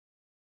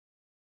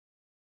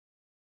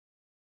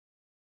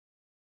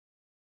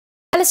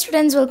Hello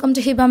students, welcome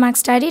to Hiba Max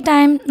Study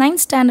Time.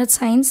 9th Standard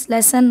Science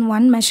Lesson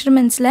 1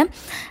 Measurements la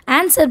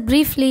answer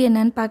briefly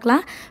என்னன்னு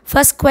பார்க்கலாம்.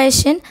 First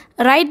question,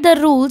 write the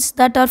rules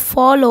that are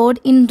followed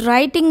in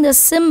writing the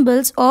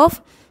symbols of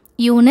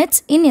units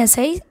in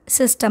SI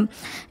system.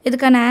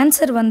 இதுக்கான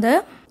answer வந்து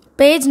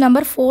page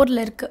number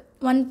 4ல இருக்கு.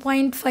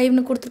 1.5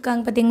 னு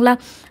கொடுத்திருக்காங்க பாத்தீங்களா?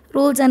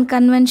 Rules and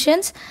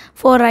conventions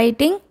for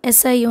writing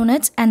SI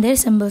units and their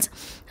symbols.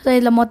 So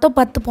இதில் மொத்தம்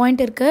 10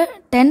 point இருக்குது.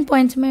 10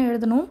 பாயிண்ட்ஸுமே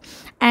எழுதணும்.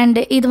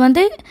 அண்ட் இது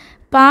வந்து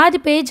பாதி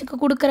பேஜுக்கு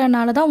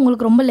கொடுக்குறனால தான்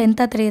உங்களுக்கு ரொம்ப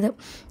லென்த்தாக தெரியுது.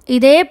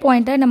 இதே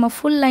பாயிண்ட்டை நம்ம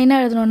ஃபுல்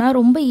லைனாக எழுதணுன்னா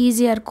ரொம்ப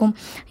ஈஸியாக இருக்கும்.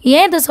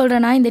 ஏன் இதை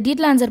சொல்கிறேன்னா, இந்த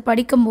டீட்டெயில் ஆன்சர்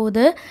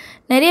படிக்கும்போது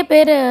நிறைய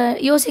பேர்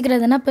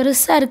யோசிக்கிறதுனா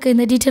பெருசாக இருக்குது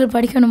இந்த டீட்டெயில்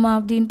படிக்கணுமா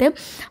அப்படின்ட்டு.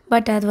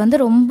 பட் அது வந்து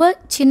ரொம்ப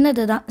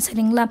சின்னது தான்,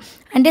 சரிங்களா?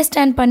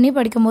 அண்டர்ஸ்டாண்ட் பண்ணி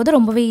படிக்கும்போது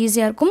ரொம்பவே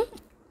ஈஸியாக இருக்கும்.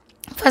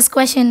 First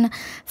question,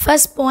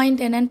 first point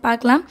என்னன்னு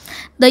பார்க்கலாம்.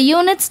 The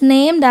units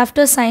named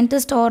after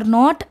scientists are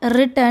not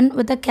written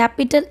with a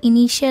capital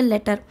initial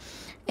letter.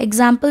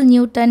 Example,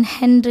 Newton,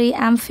 Henry,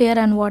 Ampere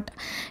and Watt.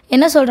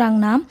 என்ன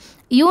சொல்கிறாங்கன்னா,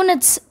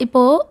 யூனிட்ஸ்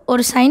இப்போது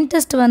ஒரு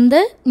சயின்டிஸ்ட் வந்து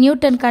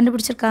நியூட்டன்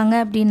கண்டுபிடிச்சிருக்காங்க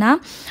அப்படின்னா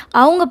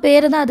அவங்க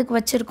பேர் தான் அதுக்கு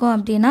வச்சுருக்கோம்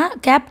அப்படின்னா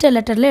கேபிட்டல்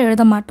லெட்டரில்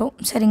எழுத மாட்டோம்,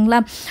 சரிங்களா?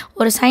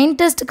 ஒரு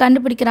சயின்டிஸ்ட்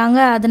கண்டுபிடிக்கிறாங்க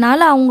அதனால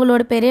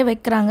அவங்களோட பேரே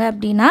வைக்கிறாங்க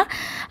அப்படின்னா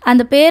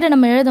அந்த பேரை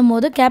நம்ம எழுதும்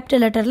போது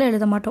கேபிட்டல் லெட்டரில்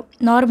எழுத மாட்டோம்.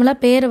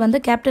 நார்மலாக பேர் வந்து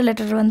கேபிட்டல்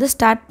லெட்டர் வந்து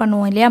ஸ்டார்ட்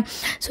பண்ணுவோம் இல்லையா?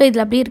 ஸோ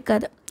இதில் அப்படி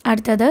இருக்காது.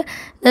 அடுத்தது,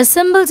 the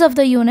symbols of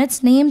the units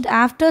named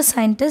after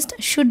scientists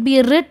should be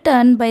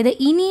written by the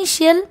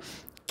initial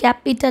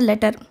capital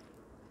letter.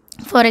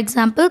 For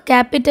example,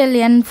 capital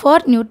N for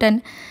Newton,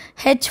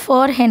 H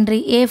for Henry,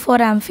 A for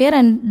Ampere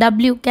and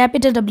W,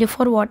 capital W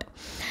for Watt.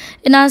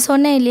 நான்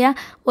சொன்னேன் இல்லையா,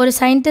 ஒரு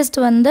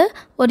scientist வந்து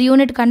ஒரு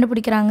unit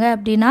கண்டுபிடிக்கிறாங்க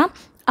அப்படின்னா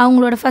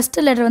அவங்களோட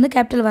first letter வந்து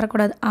கேபிட்டல்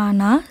வரக்கூடாது.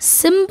 ஆனால்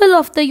சிம்பிள்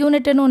ஆஃப் த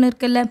யூனிட்னு ஒன்று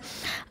இருக்குல்ல,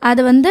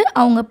 அது வந்து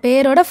அவங்க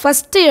பேரோட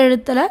ஃபஸ்ட்டு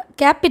எழுத்தில்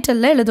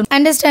கேபிட்டலில் எழுதணும்.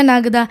 அண்டர்ஸ்டாண்ட்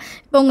ஆகுதா?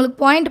 இப்போ உங்களுக்கு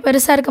பாயிண்ட்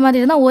பெருசாக இருக்க மாதிரி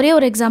இருந்தால் ஒரே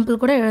ஒரு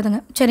எக்ஸாம்பிள் கூட எழுதுங்க,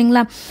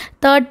 சரிங்களா?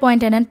 தேர்ட்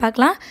பாயிண்ட் என்னென்னு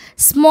பார்க்கலாம்.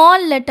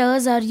 Small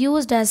letters are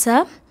used as a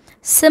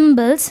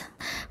symbols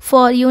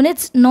for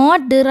units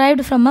not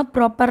derived from a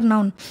proper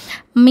noun.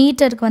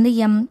 மீட்டருக்கு வந்து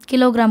எம்,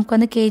 கிலோகிராமுக்கு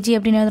வந்து கேஜி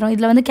அப்படின்னு எழுதுகிறோம்.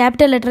 இதில் வந்து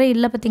கேபிட்டல் லெட்டரே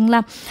இல்லை,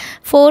 பார்த்தீங்களா?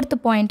 Fourth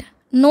point,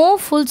 no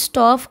full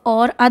stop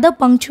or other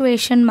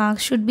punctuation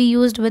marks should be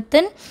used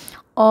within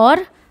or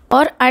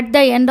at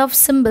the end of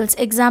symbols.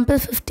 Example,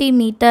 50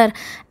 meter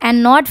and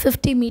not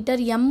 50 meter.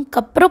 எம்க்கு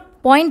அப்புறம்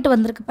பாயிண்ட்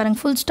வந்திருக்கு பாருங்கள்,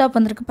 ஃபுல் ஸ்டாப்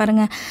வந்திருக்கு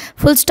பாருங்கள்.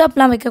 ஃபுல்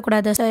ஸ்டாப்லாம்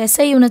வைக்கக்கூடாது. ஸோ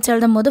எஸ்ஐ யூனிட்ஸ்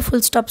எழுதும் போது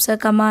full stops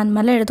comma அந்த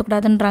மாதிரிலாம்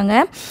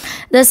எழுதக்கூடாதுன்றாங்க.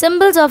 The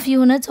symbols of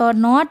units are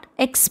not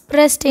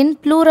expressed in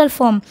plural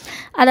form.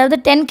 அதாவது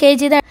 10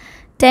 kg தான்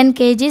 10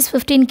 kgs,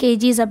 15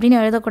 kgs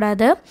அப்படின்னு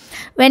எழுதக்கூடாது.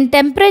 When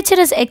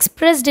temperature is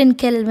expressed in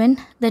Kelvin,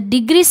 the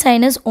degree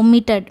sign is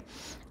omitted.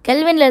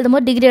 கெல்வினில்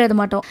எழுதும்போது டிகிரி எழுத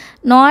மாட்டோம்.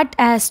 நாட்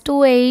ஆஸ்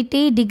 280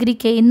 டிகிரி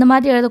கே இந்த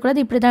மாதிரி எழுதக்கூடாது,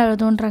 இப்படி தான்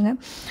எழுதுன்றாங்க.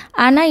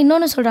 ஆனால்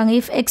இன்னொன்று சொல்கிறாங்க,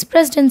 if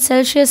expressed in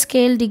Celsius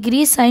scale degree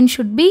sign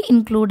should be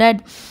included.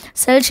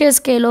 Celsius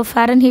ஸ்கேலோ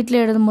ஃபேரன்ஹீட்டில்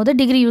எழுதும்போது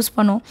டிகிரி யூஸ்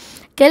பண்ணுவோம்,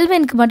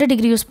 கெல்வினுக்கு மட்டும்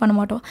டிகிரி யூஸ் பண்ண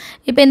மாட்டோம்.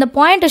 இப்போ இந்த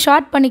பாயிண்ட்டை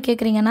ஷார்ட் பண்ணி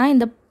கேட்குறீங்கன்னா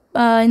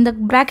இந்த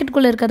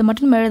ப்ராக்கெட்டுக்குள்ளே இருக்கிறது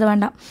மட்டும் நம்ம எழுத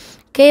வேண்டாம்,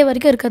 கே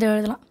வரைக்கும் இருக்கிறது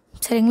எழுதலாம்,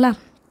 சரிங்களா?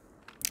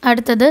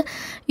 அடுத்தது,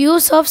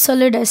 use of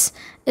solidus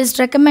is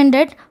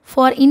recommended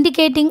for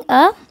indicating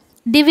a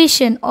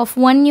division of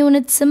one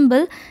unit symbol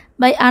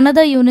by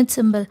another unit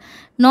symbol.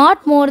 Not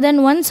more than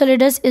one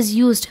solidus is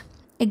used.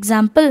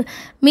 Example,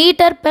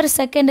 meter per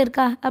second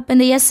இருக்கா, அப்போ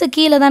இந்த எஸ்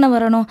கீழே தானே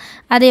வரணும்.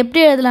 அதை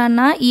எப்படி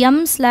எழுதலான்னா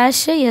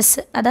m/s,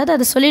 அதாவது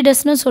அது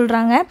solidusனு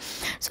சொல்கிறாங்க.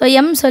 ஸோ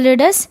m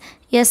solidus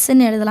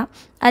எஸ்ன்னு எழுதலாம்.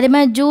 அதே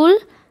மாதிரி joule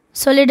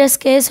solidus,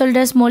 k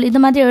solidus, mole இது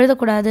மாதிரி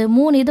எழுதக்கூடாது.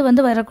 3 இது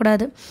வந்து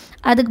வரக்கூடாது.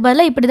 அதுக்கு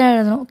பதிலாக இப்படி தான்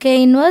எழுதணும், k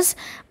இன்வர்ஸ்,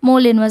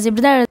 மோல் இன்வர்ஸ்,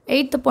 இப்படி தான் எழுத.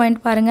 8th பாயிண்ட்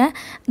பாருங்கள்.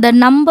 The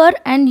number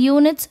and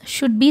units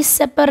should be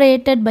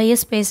separated by a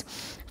space.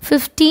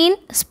 15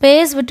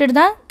 space விட்டுட்டு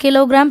தான்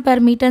கிலோகிராம்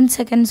பெர் மீட்டர்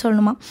செகண்ட்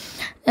சொல்லணுமா,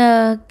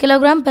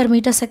 கிலோகிராம் பெர்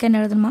மீட்டர்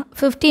செகண்ட் எழுதணுமா.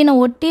 15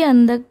 ஒட்டி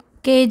அந்த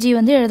கேஜி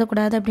வந்து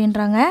எழுதக்கூடாது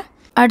அப்படின்றாங்க.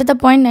 அடுத்த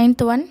point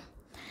 9th one,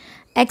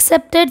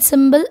 accepted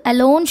symbol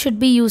alone should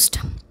be used.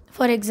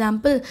 For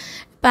example,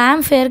 இப்போ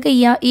ஆம்ஃபேருக்கு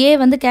ஏ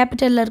வந்து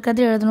கேபிட்டலில்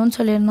இருக்கிறது எழுதணும்னு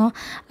சொல்லியிருந்தோம்.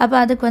 அப்போ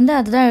அதுக்கு வந்து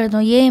அதுதான்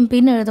எழுதணும்,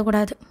 ஏஎம்பின்னு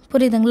எழுதக்கூடாது.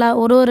 புரியுதுங்களா?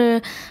 ஒரு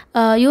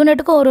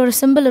யூனிட்டுக்கும் ஒரு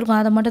சிம்பிள்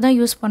இருக்கும், அதை மட்டும் தான்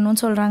யூஸ்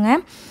பண்ணணும்னு சொல்கிறாங்க.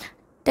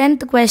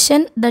 10th question,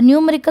 the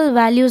numerical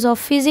values of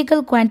physical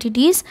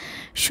quantities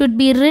should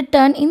be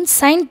written in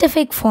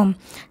scientific form.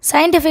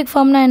 Scientific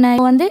formனா என்ன?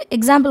 வந்து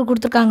எக்ஸாம்பிள்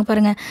கொடுத்துருக்காங்க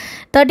பாருங்கள்.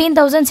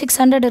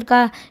 13,600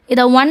 இருக்கா,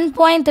 இதை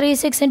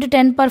 1.36 ×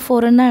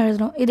 10⁴ தான்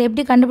எழுதணும். இதை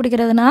எப்படி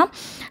கண்டுபிடிக்கிறதுனா,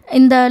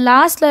 இந்த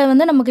லாஸ்ட்டில்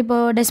வந்து நமக்கு இப்போ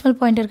டெசிமல்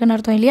பாயிண்ட் இருக்குன்னு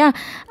அர்த்தம் இல்லையா,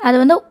 அது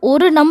வந்து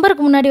ஒரு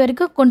நம்பருக்கு முன்னாடி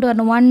வரைக்கும் கொண்டு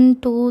வரணும். 1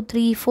 2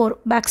 3 4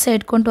 பேக்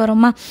சைடு கொண்டு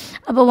வரோமா,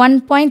 அப்போ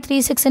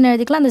 1.36ன்னு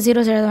எழுதிக்கலாம், அந்த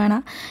ஜீரோஸ் எழுத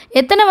வேணாம்.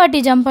 எத்தனை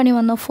வாட்டி ஜம்ப் பண்ணி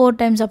வந்தோம்? 4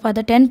 டைம்ஸ். அப்போ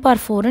அதை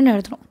 10⁴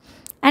 எழுதணும்.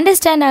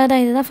 அண்டர்ஸ்டாண்ட் ஆகுதா?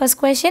 இதுதான் ஃபஸ்ட்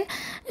கொஸ்டின்.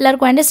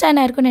 எல்லாருக்கும் அண்டர்ஸ்டாண்ட்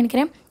ஆகிருக்குன்னு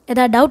நினைக்கிறேன்.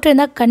 ஏதாவது டவுட்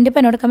இருந்தால்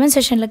கண்டிப்பாக என்னோட கமெண்ட்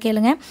செக்ஷனில்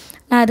கேளுங்க,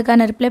 நான்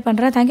அதுக்கான ரிப்ளை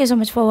பண்ணுறேன். தேங்க்யூ ஸோ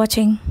மச் ஃபார்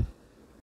வாட்சிங்.